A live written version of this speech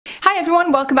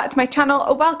everyone, welcome back to my channel,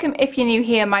 or welcome if you're new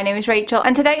here. My name is Rachel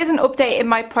and today is an update in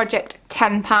my Project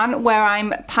 10 pan where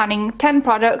I'm panning 10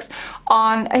 products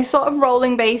on a sort of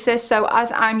rolling basis. So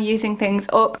as I'm using things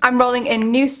up, I'm rolling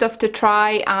in new stuff to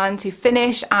try and to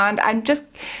finish, and I'm just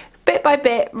bit by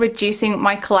bit reducing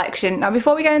my collection. Now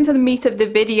before we get into the meat of the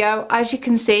video, as you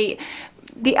can see,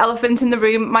 the elephant in the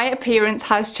room, my appearance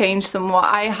has changed somewhat.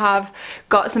 I have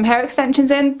got some hair extensions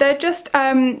in. They're just,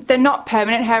 they're not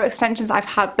permanent hair extensions. I've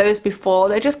had those before.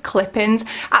 They're just clip-ins.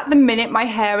 At the minute, my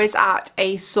hair is at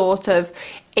a sort of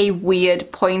a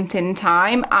weird point in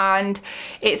time, and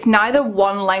it's neither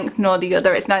one length nor the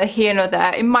other. It's neither here nor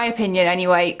there, in my opinion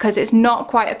anyway, because it's not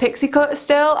quite a pixie cut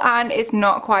still, and it's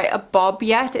not quite a bob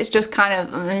yet. It's just kind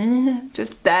of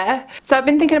just there. So I've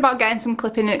been thinking about getting some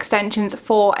clip-in extensions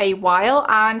for a while,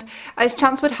 and as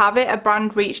chance would have it, a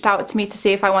brand reached out to me to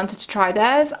see if I wanted to try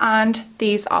theirs, and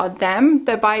these are them.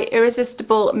 They're by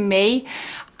IrresistibleMe,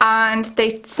 and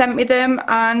they sent me them,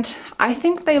 and I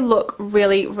think they look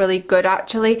really, really good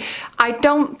actually. I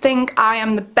don't think I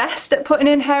am the best at putting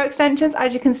in hair extensions.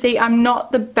 As you can see, I'm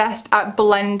not the best at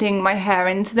blending my hair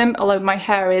into them, although my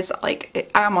hair is like,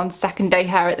 I'm on second day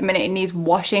hair at the minute. It needs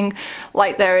washing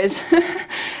like there is.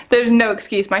 There's no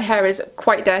excuse. My hair is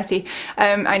quite dirty.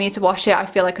 I need to wash it. I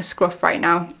feel like a scruff right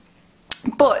now.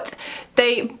 But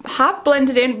they have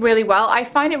blended in really well. I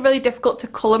find it really difficult to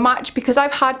colour match because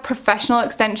I've had professional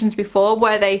extensions before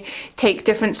where they take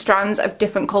different strands of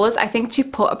different colours. I think to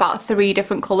put about 3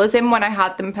 different colours in when I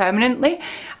had them permanently,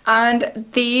 and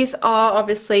these are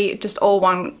obviously just all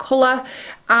one colour,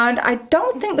 and I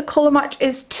don't think the colour match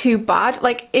is too bad.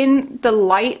 Like in the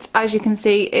light, as you can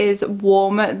see, is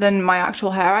warmer than my actual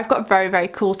hair. I've got very, very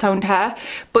cool toned hair,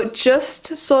 but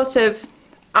just sort of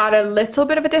at a little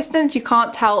bit of a distance you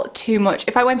can't tell too much.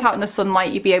 If I went out in the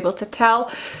sunlight you'd be able to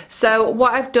tell. So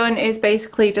what I've done is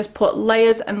basically just put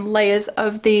layers and layers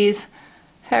of these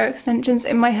hair extensions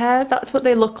in my hair. That's what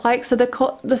they look like. So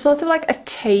they're sort of like a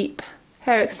tape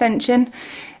hair extension,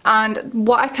 and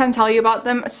what I can tell you about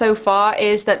them so far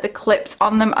is that the clips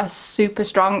on them are super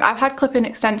strong. I've had clip-in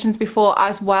extensions before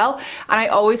as well, and I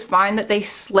always find that they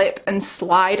slip and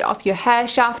slide off your hair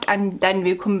shaft and then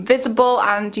become visible,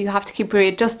 and you have to keep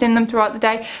readjusting them throughout the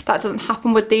day. That doesn't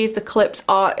happen with these. The clips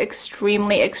are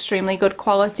extremely, extremely good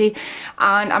quality,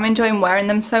 and I'm enjoying wearing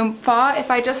them so far.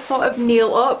 If I just sort of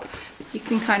kneel up, you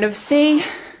can kind of see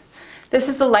this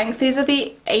is the length. These are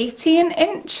the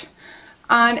 18-inch.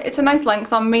 And it's a nice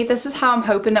length on me. This is how I'm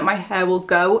hoping that my hair will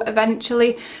go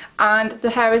eventually. And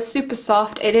the hair is super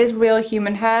soft. It is real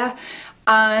human hair.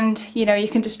 And you know, you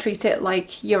can just treat it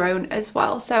like your own as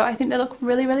well. So I think they look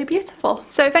really, really beautiful.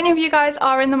 So if any of you guys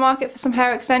are in the market for some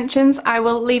hair extensions, I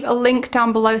will leave a link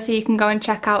down below so you can go and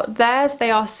check out theirs.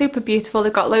 They are super beautiful.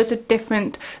 They've got loads of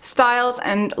different styles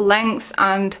and lengths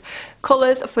and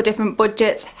colours for different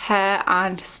budgets, hair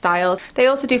and styles. They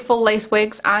also do full lace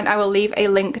wigs, and I will leave a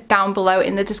link down below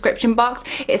in the description box.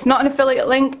 It's not an affiliate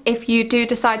link. If you do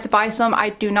decide to buy some,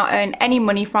 I do not earn any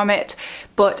money from it,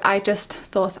 but I just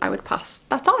thought I would pass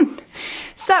that on.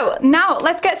 So now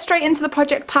let's get straight into the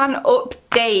Project Pan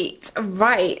update.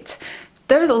 Right.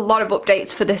 There is a lot of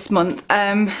updates for this month.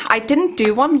 I didn't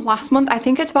do one last month. I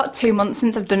think it's about 2 months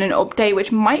since I've done an update,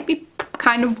 which might be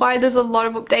kind of why there's a lot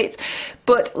of updates,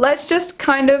 but let's just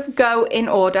kind of go in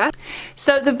order.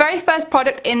 So the very first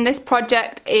product in this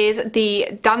project is the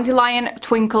Dandelion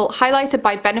Twinkle Highlighter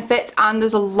by Benefit, and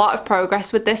there's a lot of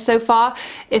progress with this so far.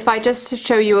 If I just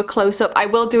show you a close-up, I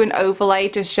will do an overlay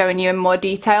just showing you in more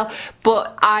detail,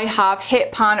 but I have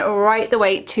hit pan right the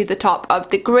way to the top of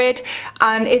the grid,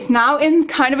 and it's now in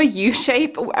kind of a U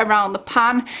shape around the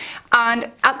pan, and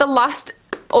at the last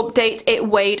update it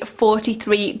weighed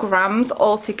 43 grams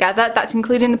altogether. That's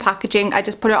including the packaging. I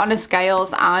just put it on a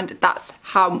scales and that's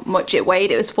how much it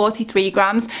weighed. It was 43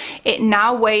 grams. It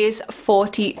now weighs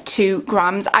 42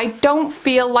 grams. I don't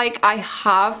feel like I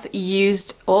have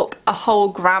used up a whole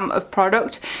gram of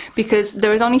product because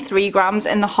there is only 3 grams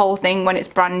in the whole thing when it's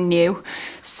brand new.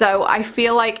 So I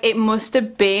feel like it must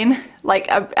have been like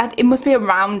it must be a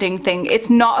rounding thing. It's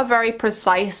not a very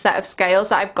precise set of scales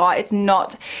that I've got.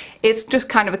 It's just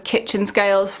kind of a kitchen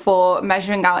scales for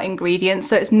measuring out ingredients,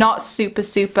 so it's not super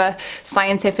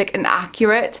scientific and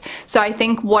accurate. So I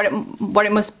think what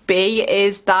it must be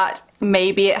is that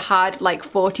maybe it had like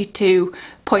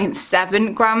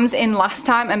 42.7 grams in last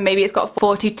time, and maybe it's got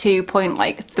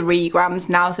 42.3 grams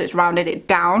now, so it's rounded it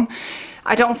down.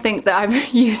 I don't think that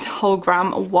I've used a whole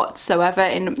gram whatsoever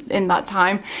in that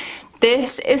time.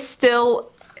 This is still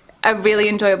a really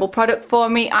enjoyable product for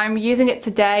me. I'm using it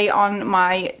today on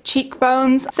my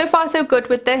cheekbones. So far so good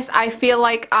with this. I feel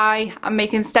like I am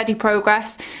making steady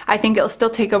progress. I think it'll still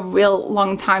take a real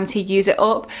long time to use it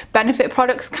up. Benefit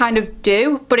products kind of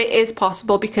do, but it is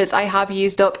possible because I have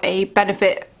used up a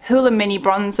Benefit Hoola Mini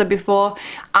Bronzer before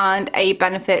and a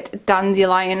Benefit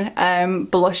Dandelion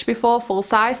blush before, full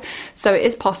size. So it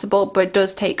is possible, but it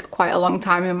does take quite a long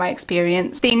time in my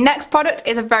experience. The next product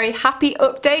is a very happy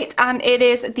update, and it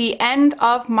is the end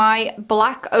of my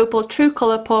Black Opal True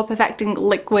Colour Pore Perfecting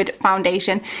Liquid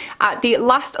Foundation. At the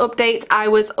last update I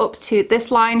was up to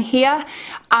this line here,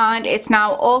 and it's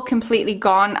now all completely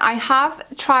gone. I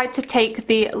have tried to take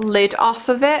the lid off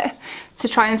of it to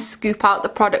try and scoop out the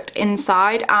product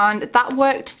inside, and that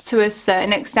worked to a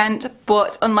certain extent,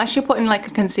 but unless you're putting like a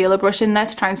concealer brush in there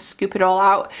to try and scoop it all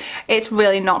out, it's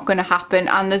really not going to happen,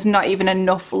 and there's not even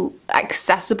enough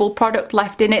accessible product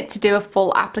left in it to do a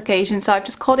full application. So I've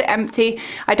just called it empty.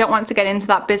 I don't want to get into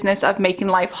that business of making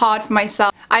life hard for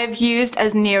myself. I have used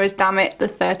as near as damn it the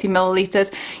 30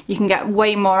 milliliters. You can get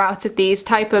way more out of these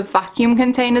type of vacuum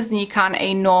containers than you can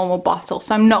a normal bottle,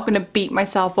 so I'm not going to beat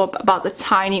myself up about the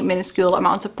tiny minuscule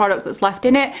amount of product that's left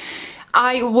in it.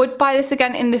 I would buy this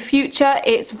again in the future.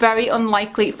 It's very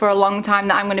unlikely for a long time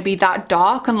that I'm going to be that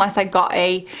dark unless I got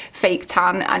a fake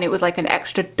tan and it was like an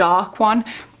extra dark one.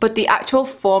 But the actual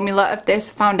formula of this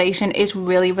foundation is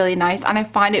really, really nice, and I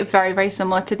find it very, very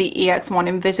similar to the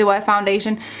EX1 Invisiwear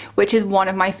foundation, which is one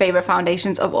of my favourite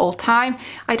foundations of all time.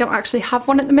 I don't actually have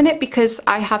one at the minute because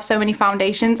I have so many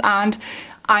foundations, and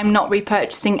I'm not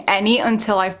repurchasing any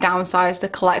until I've downsized the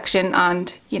collection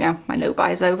and, you know, my no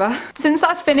buy is over. Since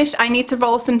that's finished, I need to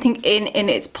roll something in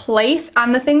its place,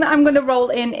 and the thing that I'm going to roll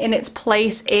in its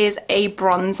place is a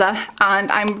bronzer,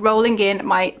 and I'm rolling in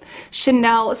my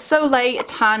Chanel Soleil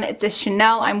Tan de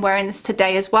Chanel. I'm wearing this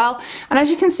today as well, and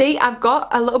as you can see, I've got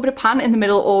a little bit of pan in the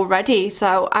middle already,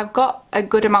 so I've got a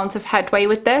good amount of headway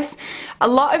with this. A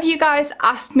lot of you guys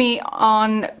asked me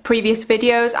on previous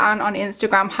videos and on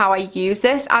Instagram how I use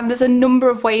this, and there's a number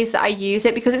of ways that I use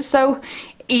it because it's so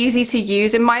easy to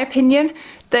use in my opinion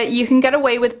that you can get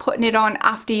away with putting it on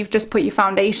after you've just put your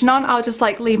foundation on. I'll just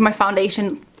like leave my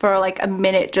foundation for like a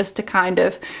minute just to kind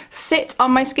of sit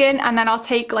on my skin, and then I'll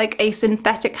take like a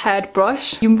synthetic haired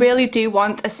brush. You really do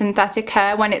want a synthetic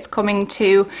hair when it's coming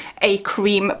to a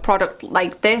cream product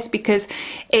like this because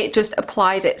it just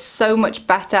applies it so much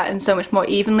better and so much more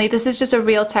evenly. This is just a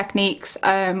Real Techniques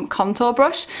contour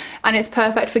brush, and it's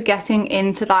perfect for getting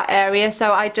into that area.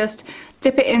 So I just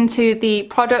dip it into the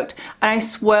product and I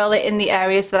swirl it in the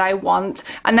areas that I want,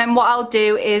 and then what I'll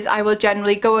do is I will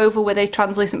generally go over with a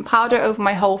translucent powder over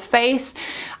my whole face,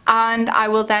 and I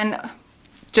will then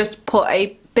just put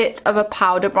a bit of a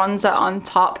powder bronzer on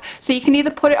top. So you can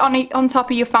either put it on top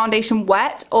of your foundation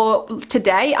wet, or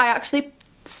today I actually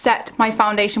set my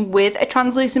foundation with a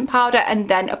translucent powder and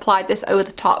then applied this over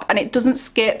the top, and it doesn't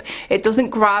skip, it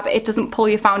doesn't grab, it doesn't pull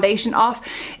your foundation off.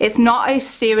 It's not a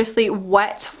seriously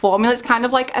wet formula, it's kind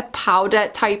of like a powder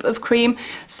type of cream,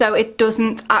 so it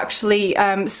doesn't actually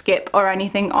skip or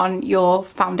anything on your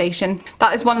foundation.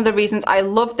 That is one of the reasons I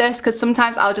love this, because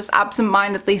sometimes I'll just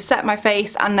absent-mindedly set my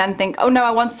face and then think, oh no,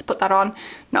 I wanted to put that on.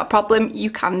 Not a problem, you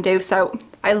can do. So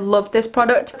I love this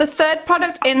product. The third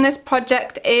product in this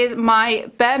project is my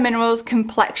Bare Minerals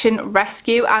Complexion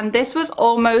Rescue, and this was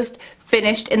almost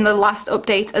finished in the last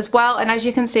update as well, and as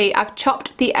you can see I've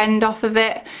chopped the end off of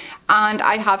it and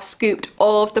I have scooped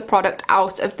all of the product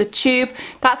out of the tube.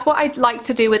 That's what I'd like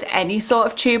to do with any sort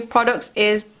of tube products,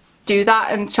 is do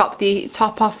that and chop the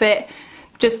top off it,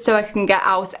 just so I can get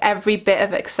out every bit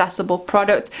of accessible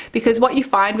product, because what you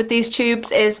find with these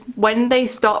tubes is when they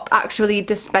stop actually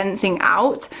dispensing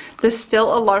out, there's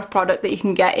still a lot of product that you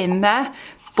can get in there,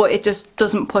 but it just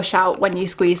doesn't push out when you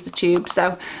squeeze the tube.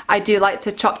 So I do like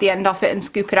to chop the end off it and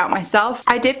scoop it out myself.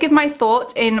 I did give my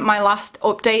thoughts in my last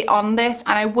update on this,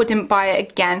 and I wouldn't buy it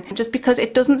again just because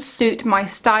it doesn't suit my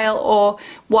style or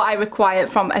what I require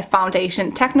from a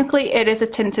foundation. Technically it is a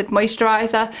tinted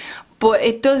moisturizer, but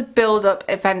it does build up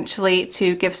eventually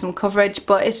to give some coverage,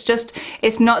 but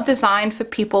it's not designed for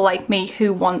people like me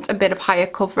who want a bit of higher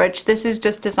coverage. This is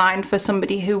just designed for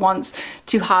somebody who wants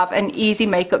to have an easy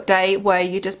makeup day where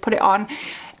you just put it on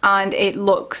and it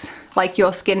looks like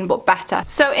your skin but better.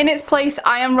 So in its place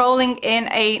I am rolling in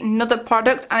another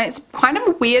product, and it's kind of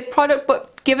a weird product,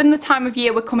 but given the time of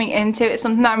year we're coming into, it's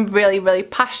something that I'm really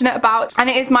passionate about, and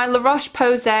it is my La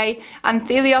Roche-Posay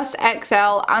Anthelios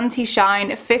XL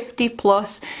Anti-Shine 50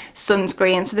 Plus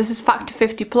sunscreen. So this is factor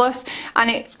 50 plus,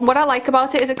 and what I like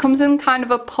about it is it comes in kind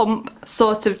of a pump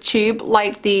sort of tube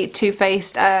like the Too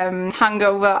Faced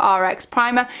Hangover RX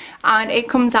primer, and it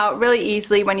comes out really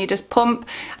easily when you just pump.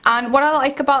 And what I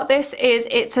like about this is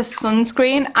it's a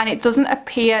sunscreen and it doesn't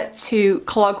appear to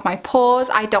clog my pores.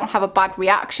 I don't have a bad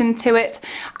reaction to it,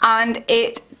 and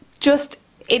it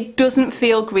doesn't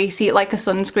feel greasy like a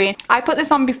sunscreen. I put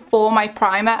this on before my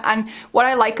primer, and what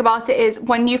I like about it is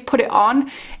when you've put it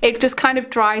on, it just kind of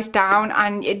dries down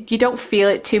and you don't feel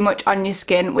it too much on your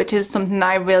skin, which is something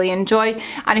that I really enjoy.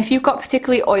 And if you've got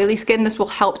particularly oily skin, this will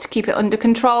help to keep it under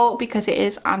control because it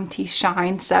is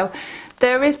anti-shine. So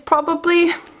there is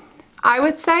probably, I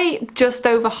would say, just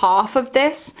over half of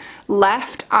this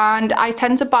left, and I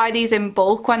tend to buy these in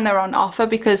bulk when they're on offer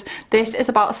because this is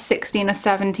about 16 or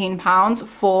 17 pounds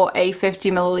for a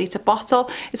 50ml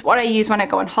bottle. It's what I use when I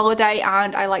go on holiday,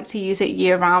 and I like to use it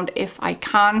year round if I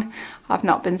can. I've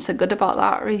not been so good about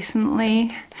that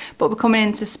recently, but we're coming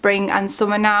into spring and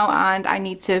summer now, and I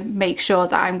need to make sure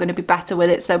that I'm going to be better with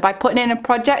it. So by putting in a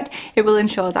project, it will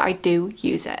ensure that I do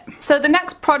use it. So the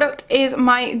next product is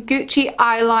my Gucci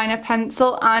eyeliner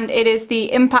pencil, and it is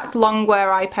the Impact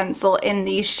Longwear Eye Pencil in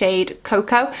the shade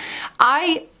Cocoa.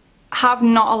 I have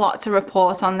not a lot to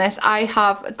report on this. I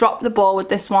have dropped the ball with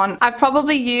this one. I've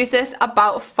probably used this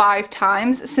about 5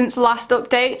 times since the last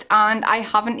update, and I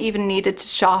haven't even needed to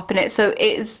sharpen it. So it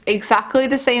is exactly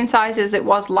the same size as it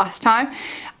was last time,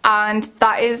 and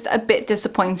that is a bit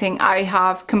disappointing. I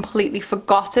have completely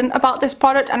forgotten about this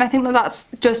product, and I think that that's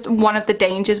just one of the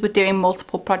dangers with doing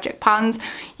multiple project pans.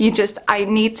 I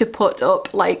need to put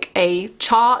up like a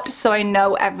chart so I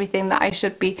know everything that I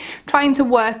should be trying to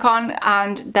work on,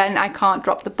 and then I can't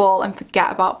drop the ball and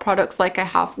forget about products like I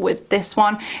have with this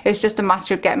one. It's just a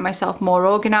matter of getting myself more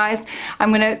organised. I'm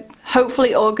going to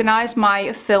hopefully organise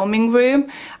my filming room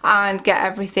and get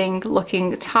everything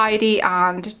looking tidy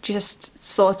and just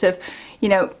sort of, you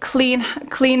know, clean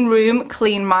room,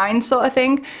 clean mind sort of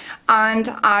thing. And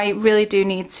I really do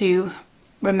need to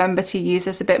remember to use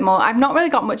this a bit more. I've not really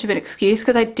got much of an excuse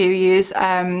because I do use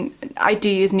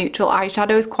neutral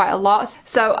eyeshadows quite a lot.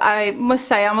 So I must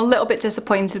say I'm a little bit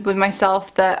disappointed with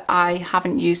myself that I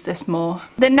haven't used this more.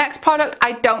 The next product,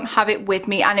 I don't have it with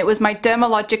me, and it was my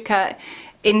Dermalogica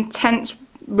Intense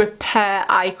Repair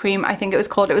eye cream, I think it was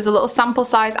called. It was a little sample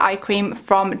size eye cream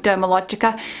from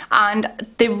Dermalogica, and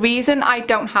the reason I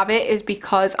don't have it is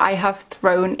because I have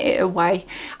thrown it away,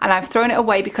 and I've thrown it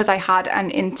away because I had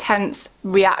an intense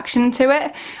reaction to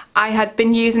it. I had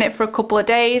been using it for a couple of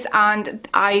days and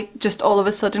I just all of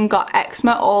a sudden got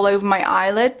eczema all over my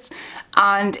eyelids,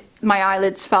 and my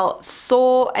eyelids felt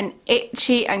sore and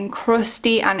itchy and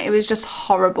crusty, and it was just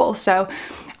horrible. So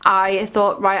I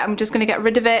thought, right, I'm just going to get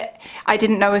rid of it. I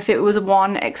didn't know if it was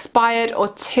 1, expired, or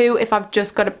 2, if I've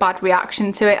just got a bad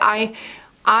reaction to it.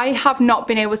 I have not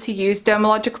been able to use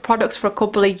Dermalogica products for a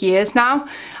couple of years now.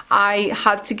 I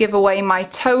had to give away my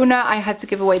toner, I had to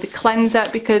give away the cleanser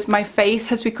because my face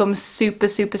has become super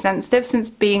sensitive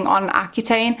since being on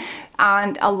Accutane,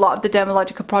 and a lot of the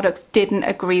Dermalogica products didn't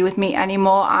agree with me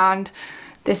anymore, and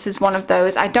this is one of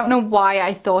those. I don't know why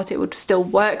I thought it would still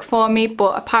work for me,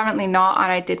 but apparently not,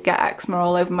 and I did get eczema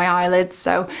all over my eyelids,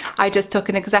 so I just took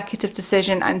an executive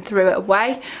decision and threw it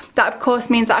away. That of course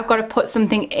means that I've got to put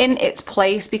something in its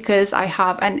place because I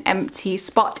have an empty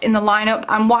spot in the lineup,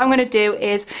 and what I'm going to do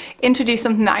is introduce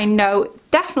something that I know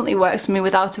definitely works for me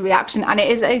without a reaction, and it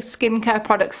is a skincare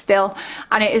product still,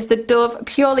 and it is the Dove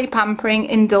Purely Pampering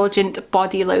Indulgent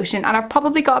Body Lotion, and I've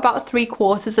probably got about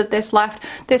 3/4 of this left.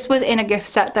 This was in a gift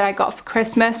set that I got for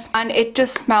Christmas, and it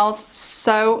just smells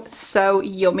so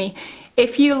yummy.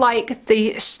 If you like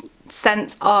the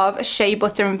scents of shea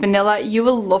butter and vanilla, you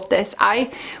will love this.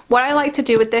 What I like to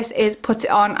do with this is put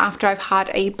it on after I've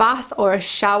had a bath or a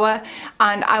shower,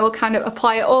 and I will kind of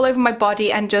apply it all over my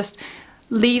body and just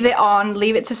leave it on,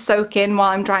 leave it to soak in while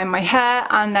I'm drying my hair,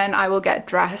 and then I will get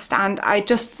dressed, and I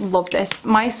just love this.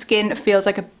 My skin feels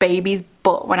like a baby's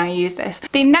butt when I use this.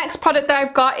 The next product that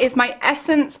I've got is my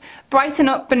Essence Brighten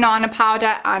Up Banana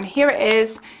Powder, and here it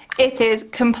is. It is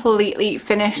completely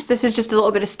finished. This is just a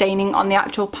little bit of staining on the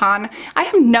actual pan. I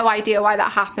have no idea why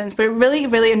that happens, but it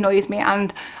really annoys me,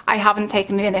 and I haven't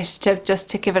taken the initiative just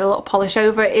to give it a little polish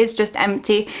over. It is just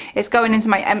empty. It's going into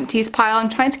my empties pile. I'm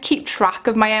trying to keep track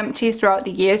of my empties throughout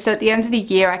the year, so at the end of the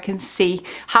year I can see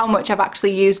how much I've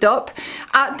actually used up.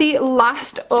 At the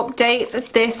last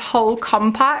update, this whole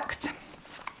compact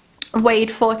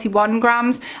weighed 41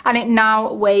 grams and it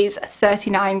now weighs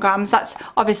 39 grams. That's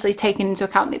obviously taking into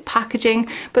account the packaging,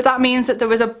 but that means that there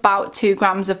was about 2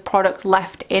 grams of product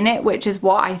left in it, which is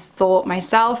what I thought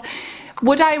myself.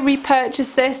 Would I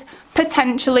repurchase this?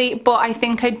 Potentially, but I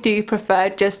think I do prefer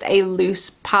just a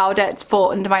loose powder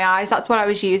for under my eyes. That's what I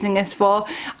was using this for,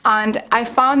 and I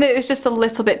found that it was just a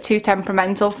little bit too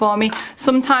temperamental for me.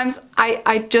 Sometimes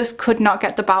I just could not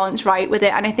get the balance right with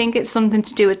it, and I think it's something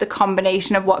to do with the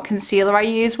combination of what concealer I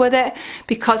use with it,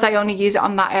 because I only use it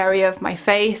on that area of my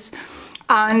face.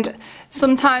 And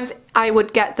sometimes I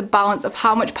would get the balance of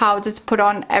how much powder to put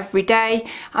on every day,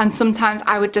 and sometimes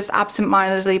I would just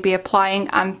absent-mindedly be applying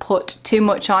and put too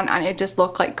much on and it just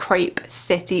looked like Crepe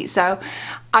City. So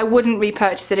I wouldn't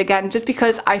repurchase it again, just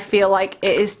because I feel like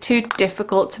it is too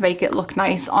difficult to make it look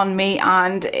nice on me,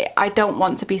 and I don't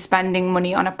want to be spending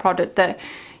money on a product that,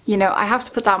 you know, I have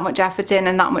to put that much effort in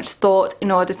and that much thought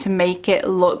in order to make it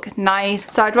look nice.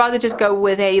 So I'd rather just go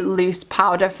with a loose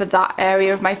powder for that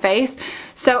area of my face.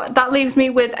 So that leaves me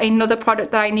with another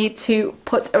product that I need to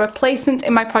put a replacement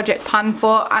in my project pan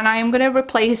for, and I am going to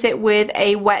replace it with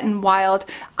a Wet n Wild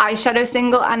eyeshadow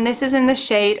single, and this is in the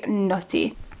shade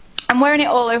Nutty. I'm wearing it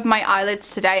all over my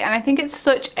eyelids today, and I think it's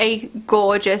such a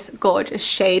gorgeous, gorgeous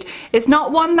shade. It's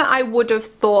not one that I would have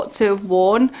thought to have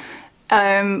worn,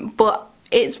 but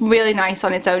it's really nice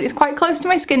on its own. It's quite close to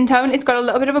my skin tone. It's got a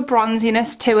little bit of a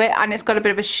bronziness to it, and it's got a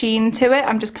bit of a sheen to it.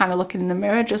 I'm just kind of looking in the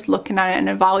mirror, just looking at it and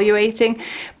evaluating.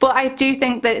 But I do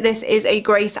think that this is a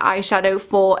great eyeshadow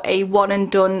for a one and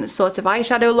done sort of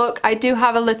eyeshadow look. I do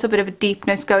have a little bit of a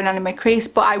deepness going on in my crease,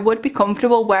 but I would be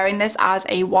comfortable wearing this as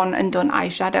a one and done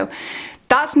eyeshadow.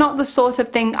 That's not the sort of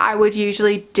thing I would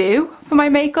usually do for my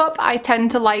makeup. I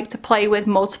tend to like to play with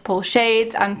multiple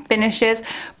shades and finishes,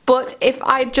 but if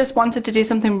I just wanted to do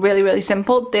something really, really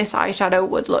simple, this eyeshadow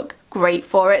would look great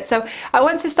for it. So I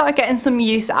want to start getting some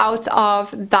use out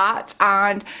of that,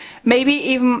 and maybe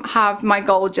even have my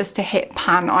goal just to hit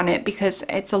pan on it, because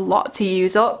it's a lot to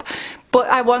use up. But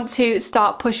I want to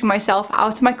start pushing myself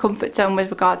out of my comfort zone with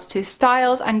regards to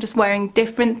styles and just wearing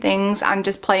different things and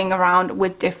just playing around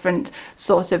with different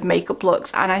sort of makeup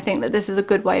looks, and I think that this is a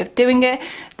good way of doing it.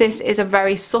 This is a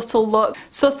very subtle look.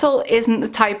 Subtle isn't the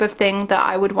type of thing that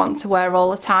I would want to wear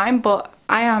all the time, but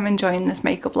I am enjoying this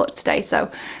makeup look today,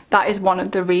 so that is one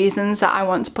of the reasons that I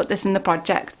want to put this in the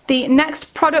project. The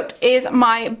next product is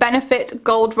my Benefit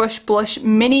Gold Rush Blush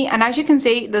Mini, and as you can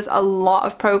see, there's a lot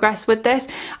of progress with this.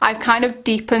 I've kind of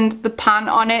deepened the pan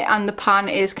on it, and the pan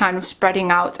is kind of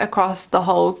spreading out across the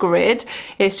whole grid.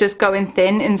 It's just going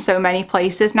thin in so many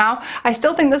places now. I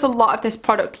still think there's a lot of this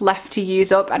product left to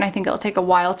use up, and I think it'll take a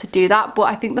while to do that, but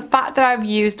I think the fact that I've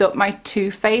used up my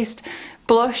Too Faced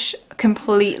blush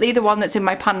completely, the one that's in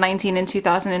my pan 19 in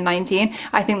 2019,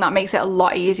 I think that makes it a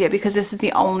lot easier, because this is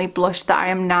the only blush that I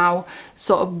am now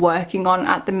sort of working on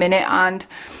at the minute, and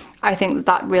I think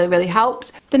that really, really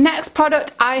helps. The next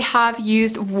product I have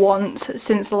used once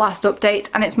since the last update,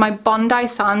 and it's my Bondi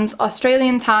Sands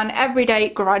Australian Tan Everyday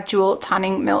Gradual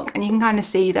Tanning Milk, and you can kind of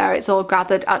see there it's all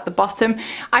gathered at the bottom.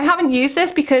 I haven't used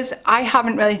this because I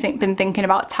haven't really been thinking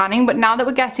about tanning, but now that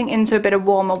we're getting into a bit of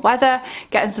warmer weather,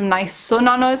 getting some nice sun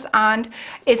on us, and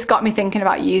it's got me thinking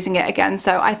about using it again.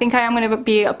 So I think I am going to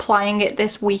be applying it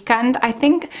this weekend. I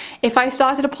think if I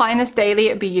started applying this daily,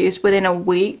 it'd be used within a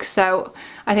week, so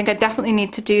I think I definitely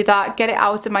need to do that, get it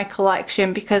out of my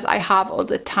collection, because I have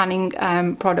other tanning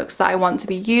products that I want to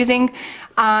be using.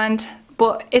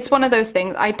 But it's one of those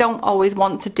things, I don't always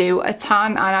want to do a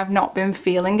tan, and I've not been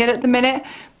feeling it at the minute,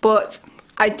 but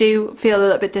I do feel a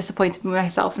little bit disappointed with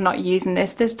myself for not using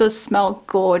this. This does smell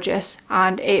gorgeous,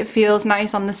 and it feels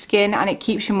nice on the skin, and it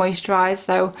keeps you moisturised,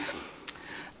 so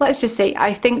let's just see.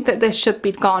 I think that this should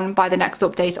be gone by the next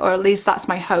update, or at least that's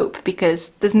my hope, because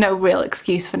there's no real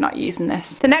excuse for not using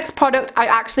this. The next product I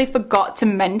actually forgot to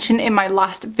mention in my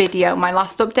last video, my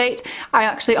last update. I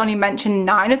actually only mentioned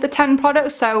 9 of the 10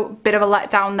 products, so bit of a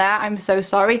letdown there, I'm so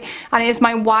sorry. And it is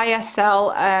my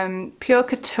YSL Pure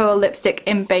Couture Lipstick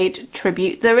in Beige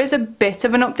Tribute. There is a bit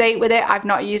of an update with it. I've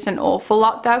not used an awful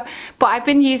lot though, but I've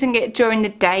been using it during the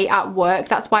day at work.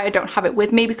 That's why I don't have it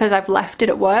with me, because I've left it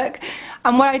at work.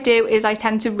 And what I do is I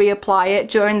tend to reapply it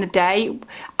during the day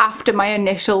after my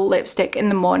initial lipstick in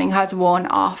the morning has worn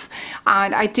off.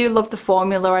 And I do love the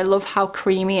formula. I love how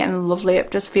creamy and lovely it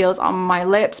just feels on my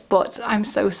lips, but I'm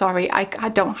so sorry, I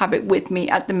don't have it with me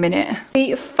at the minute.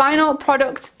 The final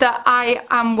product that I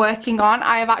am working on,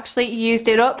 I have actually used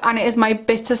it up, and it is my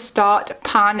Bitter Start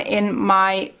pan in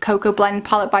my Cocoa Blend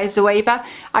palette by Zoeva.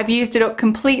 I've used it up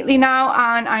completely now,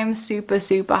 and I'm super,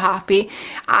 super happy.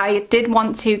 I did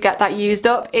want to get that used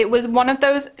up up. It was one of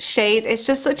those shades, it's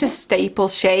just such a staple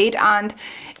shade, and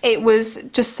it was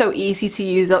just so easy to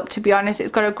use up, to be honest.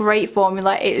 It's got a great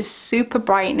formula, it is super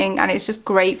brightening, and it's just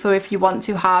great for if you want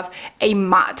to have a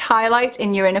matte highlight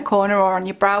in your inner corner or on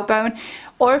your brow bone,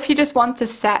 or if you just want to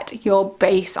set your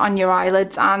base on your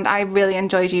eyelids. And I really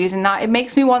enjoyed using that. It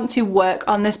makes me want to work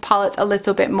on this palette a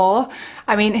little bit more.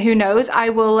 I mean, who knows, I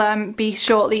will be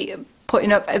shortly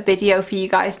putting up a video for you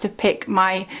guys to pick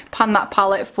my Pan That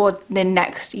palette for the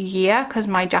next year, because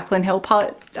my Jaclyn Hill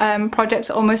palette project's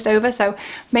almost over, so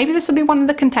maybe this will be one of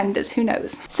the contenders, who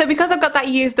knows. So because I've got that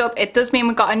used up, it does mean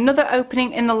we've got another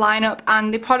opening in the lineup,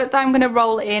 and the product that I'm going to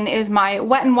roll in is my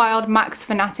Wet n Wild Max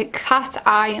Fanatic Cat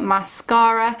Eye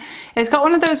Mascara. It's got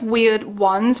one of those weird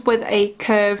ones with a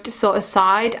curved sort of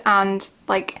side and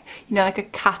like, you know, like a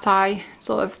cat eye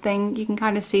sort of thing. You can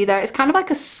kind of see there. It's kind of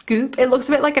like a scoop. It looks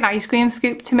a bit like an ice cream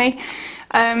scoop to me.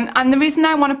 And the reason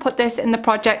I want to put this in the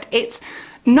project, it's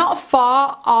not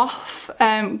far off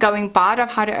going bad. I've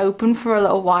had it open for a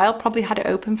little while, probably had it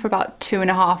open for about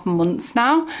 2.5 months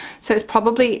now, so it's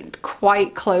probably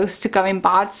quite close to going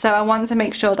bad. So I want to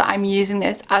make sure that I'm using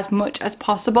this as much as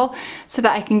possible so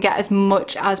that I can get as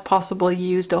much as possible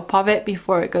used up of it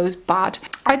before it goes bad.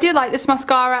 I do like this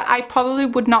mascara. I probably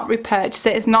would not repurchase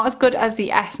it. It's not as good as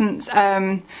the Essence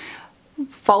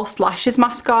False Lashes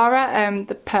mascara,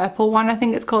 the purple one, I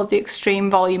think it's called, the Extreme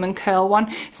Volume and Curl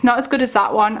one. It's not as good as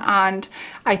that one, and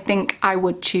I think I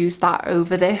would choose that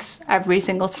over this every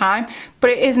single time.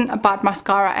 But it isn't a bad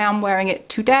mascara. I am wearing it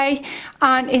today,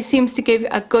 and it seems to give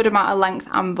a good amount of length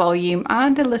and volume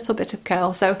and a little bit of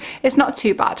curl, so it's not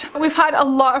too bad. We've had a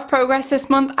lot of progress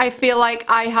this month. I feel like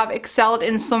I have excelled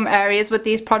in some areas with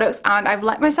these products, and I've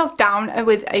let myself down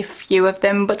with a few of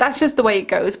them, but that's just the way it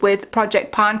goes with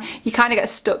Project Pan. You kind of get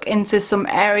stuck into some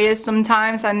areas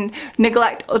sometimes and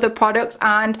neglect other products,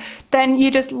 and then you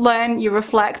just learn, you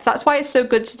reflect. That's why it's so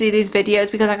good to do these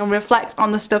videos, because I can reflect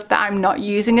on the stuff that I'm not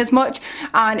using as much,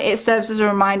 and it serves as a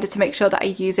reminder to make sure that I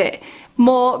use it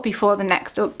more before the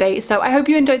next update. So I hope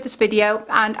you enjoyed this video,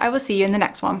 and I will see you in the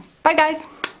next one. Bye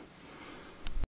guys!